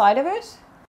skills side of it?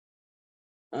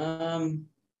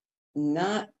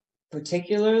 Not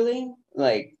particularly.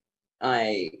 Like,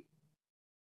 I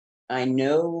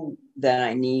know that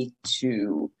I need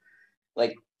to,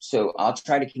 like, so I'll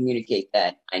try to communicate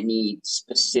that I need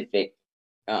specific,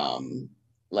 um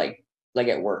like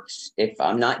it works. If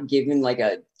I'm not given like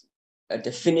a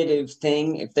definitive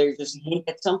thing, if they just hint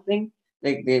at something,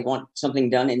 like they want something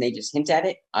done and they just hint at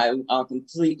it, I'll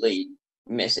completely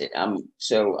miss it.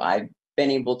 So I've been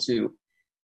able to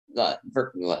uh,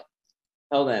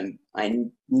 tell them, I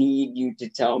need you to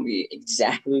tell me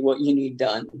exactly what you need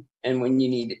done and when you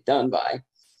need it done by,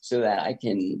 so that I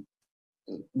can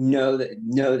know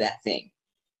that thing.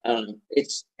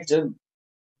 It's a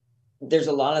there's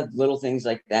a lot of little things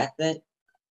like that that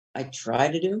I try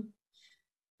to do,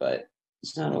 but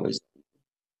it's not always.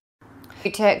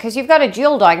 Because you've got a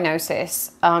dual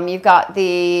diagnosis. You've got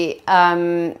the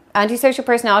antisocial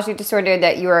personality disorder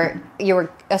that you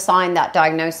were assigned that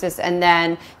diagnosis, and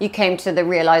then you came to the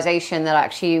realization that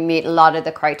actually you meet a lot of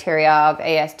the criteria of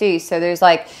ASD. So there's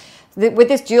like, with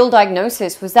this dual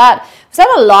diagnosis, was that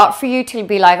a lot for you to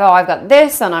be like, oh, I've got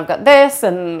this and I've got this,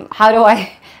 and how do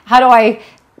I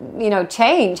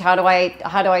change? How do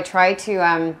I try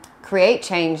to create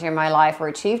change in my life or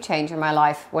achieve change in my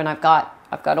life when I've got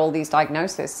all these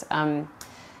diagnoses?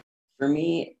 For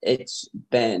me, it's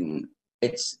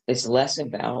less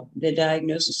about the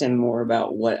diagnosis and more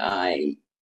about what I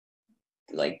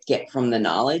like get from the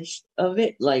knowledge of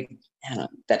it. Like, I don't know,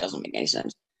 that doesn't make any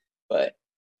sense, but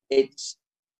it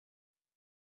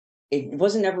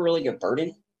wasn't ever really a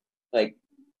burden. Like,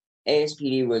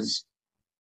 ASPD was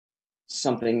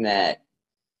something that,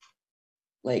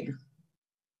 like,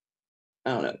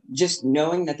 I don't know, just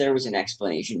knowing that there was an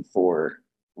explanation for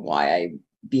why I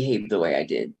behaved the way I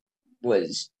did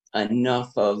was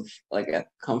enough of like a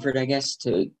comfort, I guess,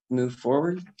 to move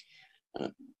forward.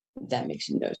 That makes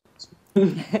no sense.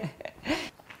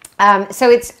 So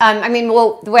it's,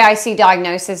 the way I see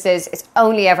diagnosis is it's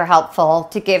only ever helpful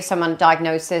to give someone a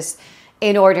diagnosis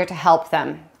in order to help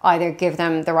them, either give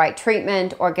them the right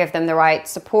treatment or give them the right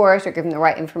support or give them the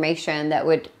right information that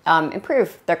would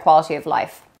improve their quality of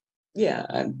life. Yeah,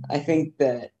 I think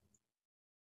that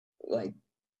like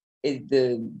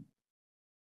the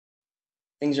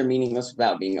things are meaningless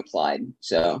without being applied.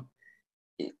 So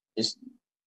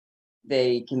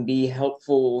they can be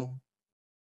helpful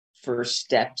first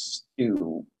steps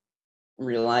to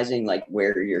realizing like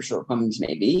where your shortcomings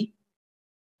may be.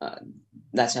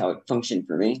 That's how it functioned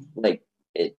for me. Like,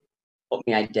 it helped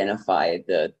me identify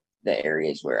the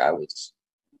areas where I was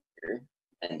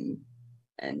and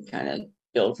kind of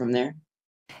build from there.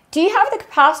 Do you have the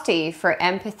capacity for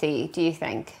empathy, do you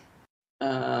think?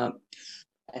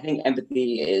 I think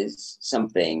empathy is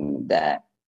something that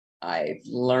I've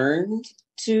learned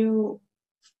to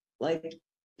like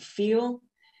feel.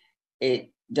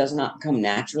 It does not come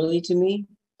naturally to me,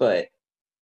 but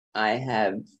I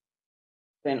have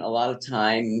spent a lot of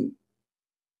time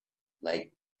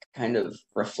like kind of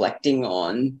reflecting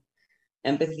on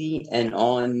empathy and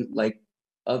on like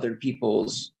other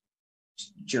people's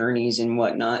journeys and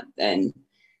whatnot, and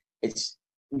it's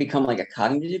become like a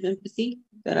cognitive empathy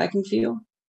that I can feel.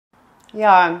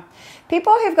 Yeah.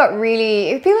 People who've got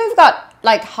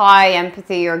like high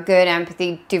empathy or good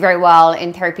empathy do very well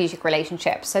in therapeutic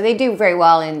relationships. So they do very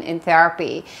well in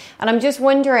therapy. And I'm just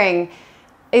wondering,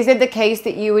 is it the case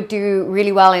that you would do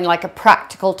really well in like a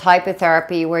practical type of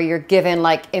therapy where you're given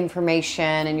like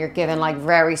information and you're given like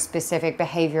very specific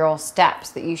behavioral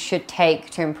steps that you should take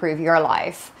to improve your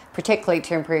life, particularly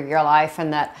to improve your life,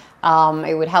 and that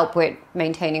it would help with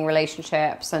maintaining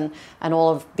relationships and all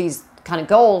of these kind of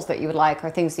goals that you would like or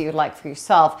things that you would like for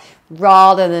yourself,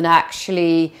 rather than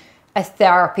actually a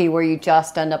therapy where you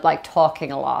just end up like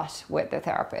talking a lot with the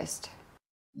therapist?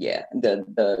 Yeah,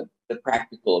 the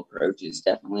practical approach is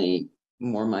definitely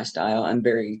more my style. I'm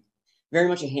very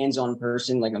much a hands-on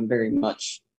person. Like, I'm very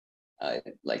much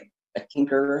like a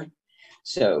tinkerer.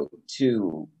 So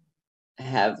to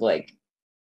have like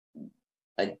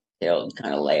a detailed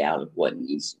kind of layout of what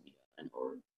needs to be done,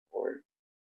 or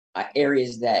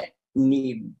areas that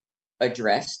need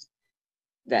addressed,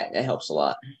 that helps a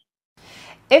lot.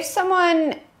 If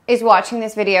someone is watching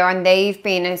this video and they've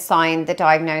been assigned the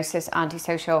diagnosis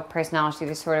antisocial personality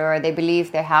disorder, or they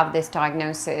believe they have this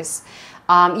diagnosis,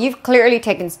 you've clearly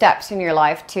taken steps in your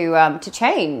life to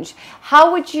change.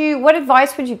 What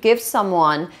advice would you give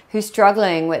someone who's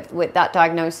struggling with that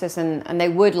diagnosis and they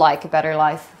would like a better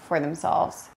life for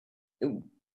themselves? It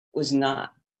was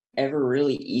not ever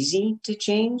really easy to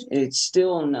change, and it's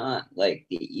still not like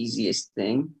the easiest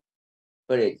thing,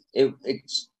 but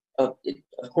it's of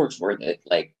course worth it.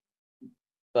 Like,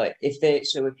 but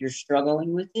if you're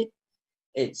struggling with it,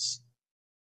 it's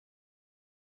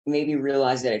maybe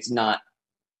realize that it's not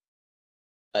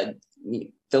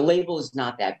the label is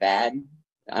not that bad.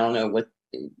 I don't know what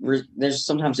there's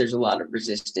a lot of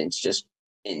resistance just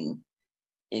in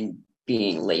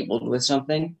being labeled with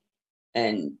something,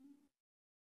 and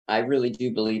I really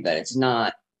do believe that it's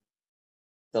not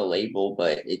the label,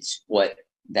 but it's what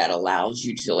that allows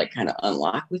you to like kind of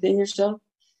unlock within yourself.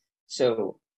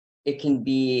 So it can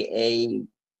be a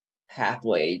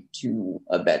pathway to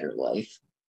a better life.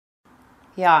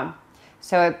 Yeah.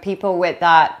 So people with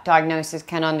that diagnosis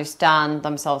can understand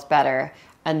themselves better,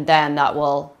 and then that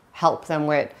will help them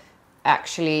with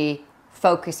actually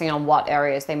focusing on what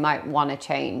areas they might want to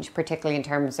change, particularly in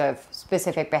terms of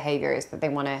specific behaviors that they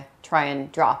want to try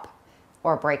and drop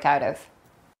or break out of.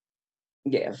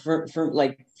 yeah, for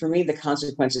me, the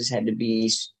consequences had to be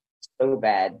so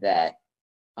bad that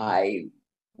I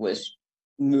was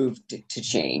moved to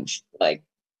change. Like,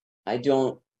 I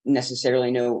don't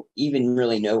necessarily even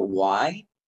really know why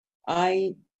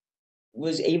I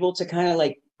was able to kind of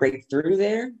like break through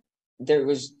there. There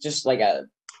was just like a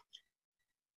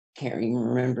can't even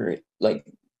remember it like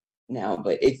now,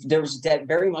 but there was that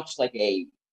very much like a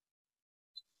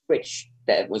switch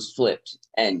that was flipped,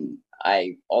 and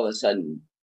I all of a sudden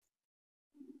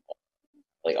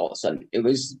it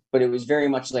was very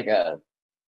much like a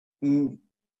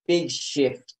big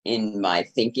shift in my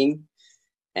thinking,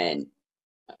 and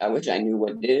I wish I knew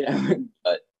what did it,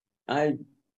 but I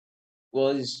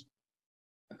was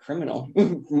a criminal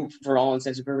for all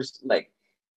intents and purposes. Like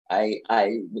I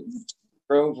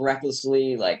drove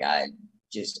recklessly. Like I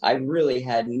really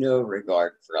had no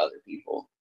regard for other people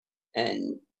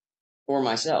and for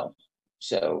myself.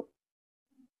 So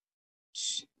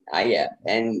yeah,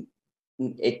 and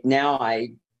it now I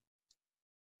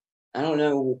don't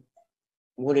know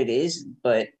what it is,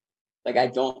 but like I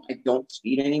don't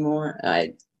speed anymore.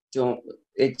 I don't.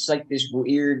 It's like this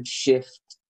weird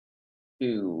shift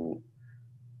to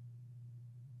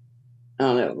I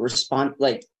don't know respond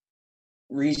like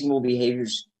reasonable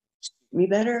behaviors me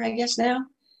better. I guess now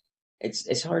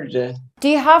it's hard to. Do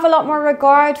you have a lot more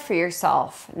regard for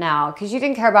yourself now? Because you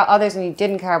didn't care about others and you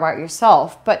didn't care about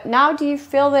yourself. But now do you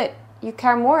feel that you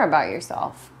care more about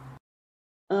yourself?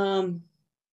 Um,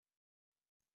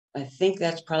 I think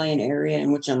that's probably an area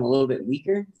in which I'm a little bit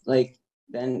weaker, like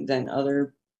than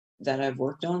other that I've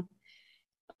worked on.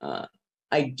 Uh,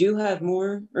 I do have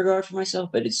more regard for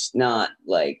myself, but it's not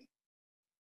like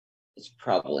it's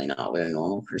probably not what a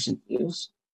normal person feels.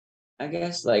 I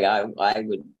guess like I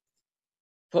would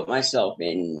put myself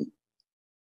in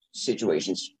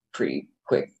situations pretty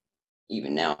quick,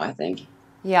 even now. I think.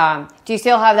 Yeah. Do you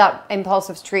still have that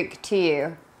impulsive streak to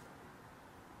you?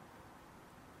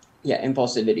 Yeah,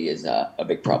 impulsivity is a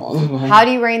big problem. How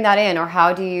do you rein that in, or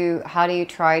how do you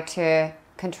try to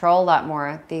control that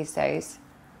more these days?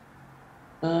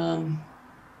 Um,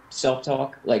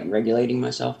 Self-talk, like regulating my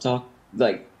self-talk.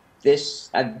 Like this,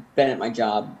 I've been at my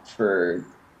job for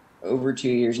over 2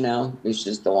 years now. This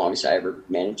is the longest I ever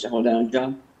managed to hold down a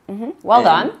job. Well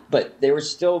done. But there were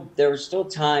still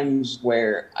times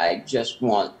where I just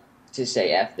want to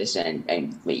say F this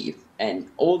and leave.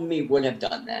 And old me would have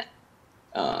done that.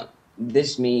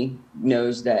 This me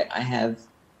knows that I have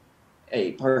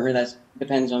a partner that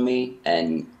depends on me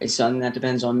and a son that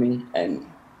depends on me, and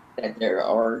that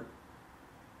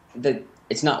that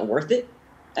it's not worth it,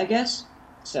 I guess.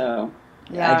 So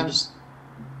I Yeah. just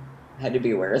had to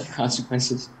be aware of the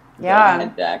consequences. Like I Yeah.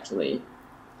 had to actually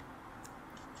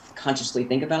consciously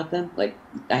think about them. Like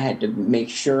I had to make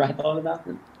sure I thought about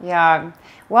them. Yeah.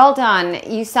 Well done.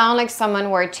 You sound like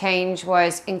someone where change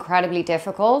was incredibly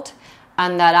difficult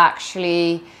and that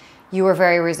actually you were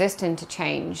very resistant to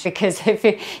change, because if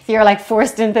you're like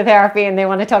forced into therapy and they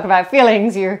want to talk about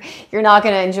feelings, you're not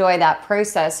going to enjoy that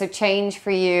process. So change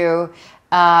for you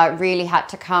really had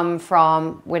to come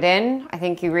from within. I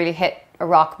think you really hit a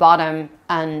rock bottom,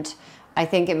 and I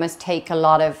think it must take a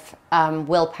lot of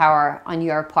willpower on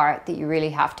your part, that you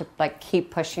really have to like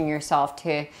keep pushing yourself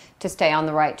to stay on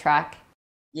the right track.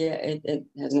 Yeah, it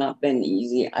has not been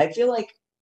easy. I feel like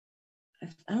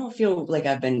I don't feel like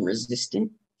I've been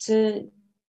resistant to,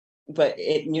 but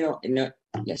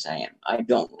yes, I am. I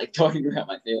don't like talking about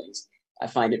my feelings. I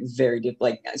find it very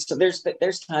difficult. Like, so there's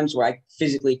times where I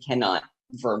physically cannot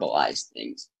verbalize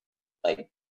things. Like,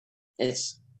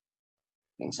 it's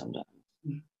I think sometimes.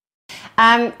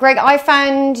 Greg, I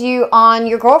found you on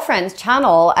your girlfriend's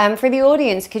channel. For the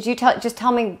audience, could you just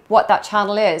tell me what that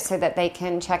channel is so that they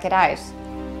can check it out?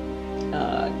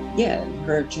 Yeah,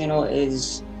 her channel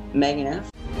is Megan F.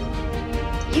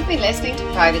 You've been listening to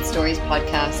Private Stories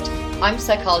Podcast. I'm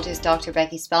psychologist Dr.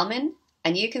 Becky Spellman,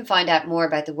 and you can find out more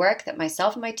about the work that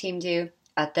myself and my team do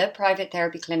at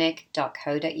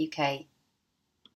theprivatetherapyclinic.co.uk.